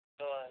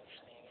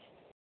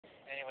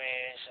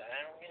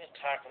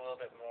talk a little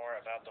bit more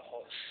about the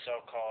whole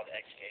so-called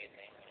ex-gay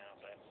thing,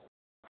 but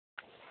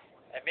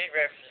I made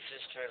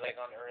references to it like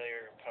on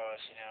earlier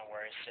posts,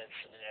 where I said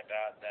something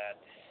about that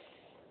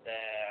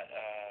that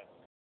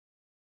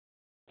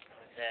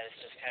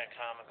it's just kind of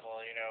comical,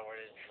 where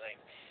it's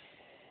like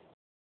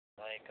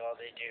all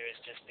they do is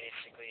just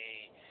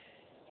basically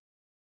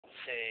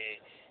say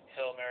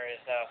Hail Mary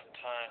 1,000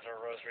 times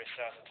or Rosary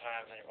 1,000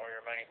 times, or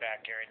your money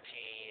back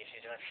guarantee if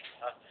you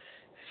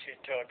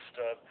don't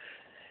stop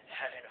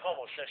having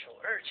homosexual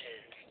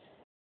urges.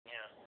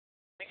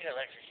 We could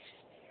electrocute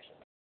or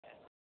something like that.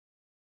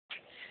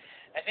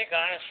 I think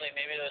honestly,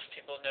 maybe those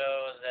people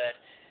know that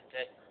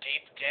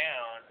deep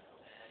down,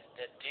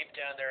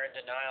 they're in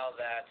denial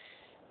that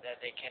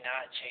they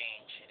cannot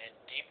change, and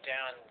deep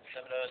down,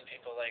 some of those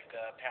people like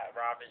Pat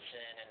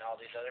Robinson and all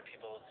these other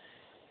people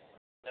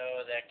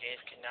know that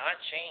gays cannot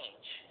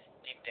change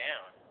deep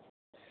down.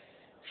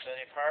 So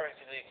they probably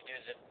can do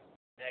the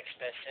next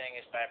best thing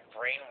is by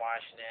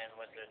brainwashing them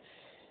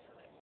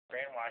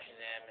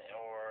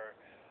or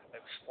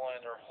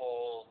exploring their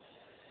whole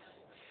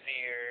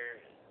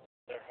fear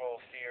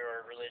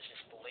or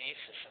religious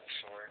beliefs of some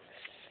sort,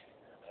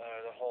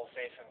 the whole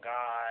faith in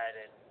God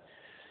and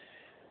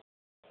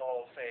the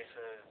whole faith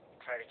of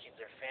trying to keep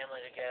their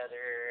family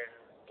together and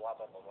blah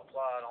blah blah blah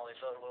blah and all these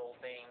other little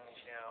things,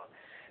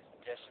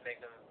 just to make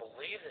them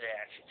believe that they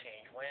actually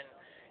changed, when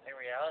in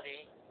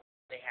reality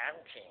they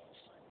haven't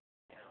changed.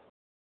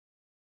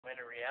 When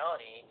in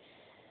reality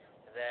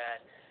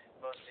that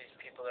most of these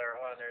people that are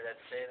on there that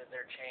say that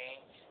they're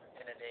changed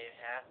and that they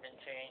have been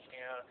changed,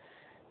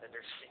 that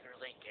they're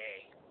secretly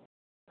gay.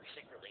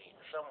 Secretly,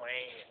 in some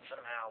way,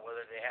 somehow,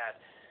 whether they had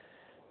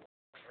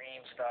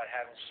dreams about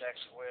having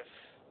sex with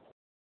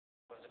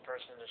the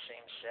person of the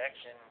same sex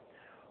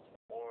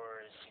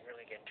or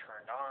secretly get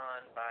turned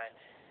on by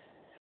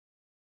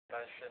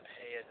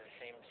somebody of the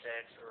same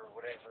sex or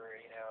whatever,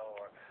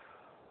 or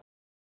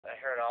I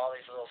heard all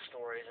these little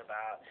stories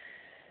about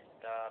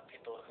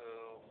people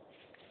who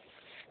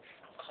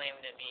claim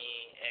to be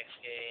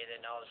ex-gay,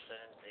 and all of a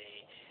sudden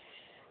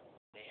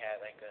they had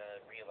like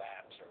a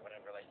relapse or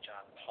whatever, like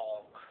John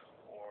Polk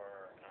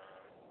or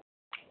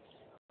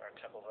a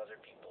couple of other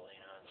people,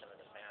 and some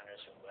of the founders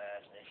of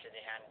West, and they said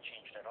they hadn't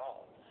changed at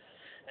all.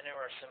 And there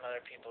were some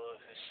other people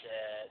who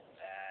said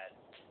that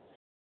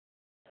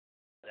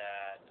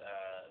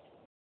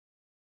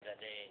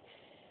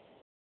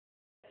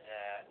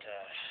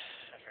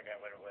I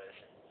forgot what it was.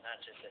 Not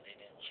just that they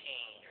didn't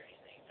change or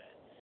anything, but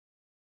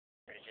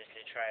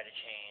they tried to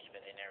change,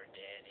 but they never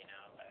did,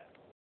 But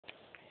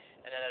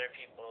and then other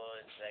people,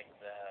 it's like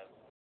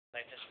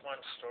this one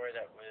story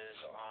that was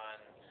on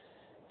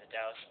the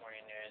Dallas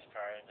Morning News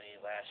probably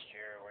last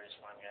year, where this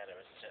one guy that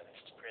was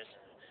sentenced to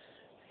prison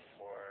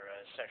for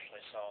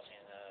sexually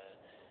assaulting a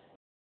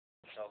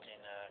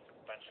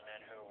bunch of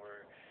men who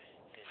were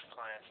his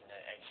clients in the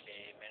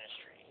ex-gay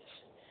ministries.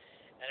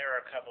 And there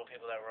were a couple of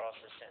people that were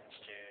also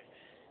sentenced to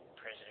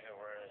prison who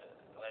were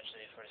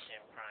allegedly for the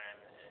same crime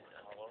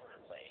all over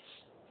the place.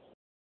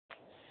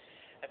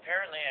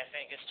 Apparently, I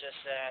think it's just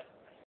that,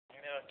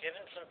 given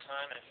some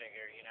time, I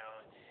figure,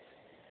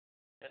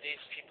 that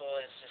these people,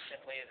 it's just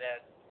simply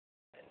that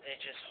they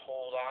just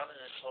hold on to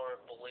this sort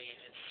of belief.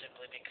 It's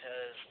simply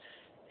because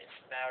it's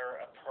a matter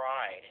of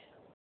pride.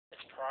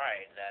 It's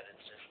pride that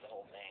it's just the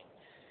whole thing.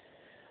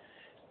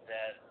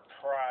 That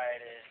pride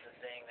is the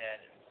thing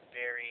that the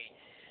very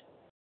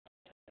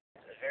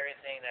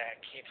thing that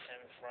keeps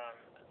him from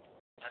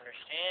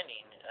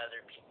understanding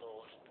other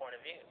people's point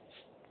of views.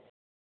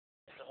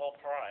 It's the whole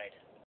pride.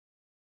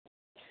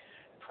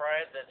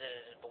 Pride that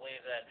is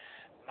believe that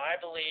my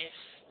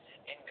beliefs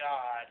in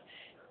God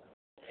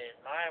and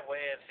my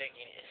way of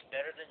thinking is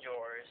better than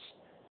yours,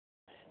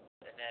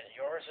 and that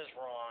yours is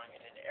wrong, and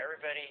that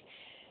everybody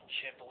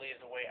should believe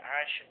the way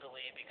I should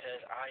believe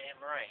because I am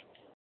right.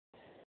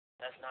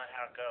 That's not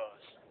how it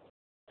goes.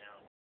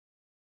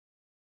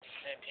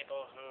 Same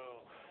people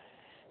who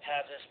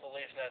have this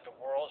belief that the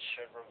world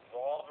should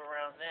revolve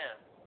around them,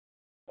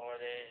 or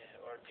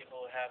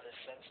people who have this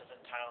sense of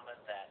entitlement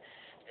that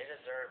they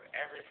deserve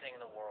everything in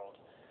the world.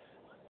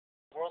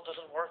 The world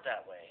doesn't work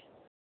that way.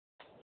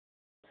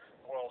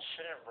 The world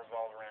shouldn't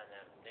revolve around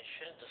them. They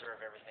shouldn't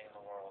deserve everything in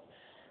the world,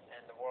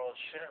 and the world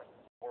shouldn't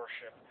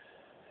worship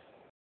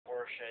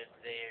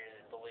their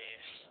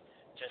beliefs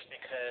just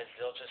because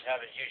they'll just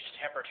have a huge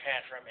temper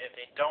tantrum if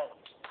they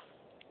don't.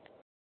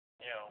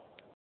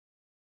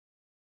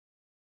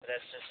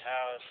 That's just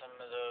how some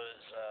of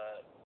those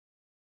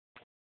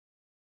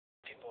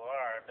people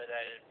are, but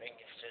I think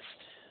it's just,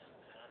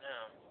 I don't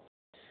know.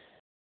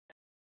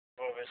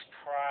 Whether it's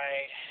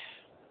pride,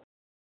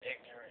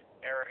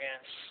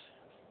 arrogance,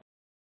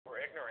 or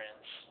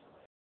ignorance,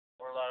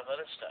 or a lot of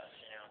other stuff,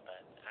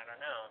 but I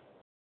don't know.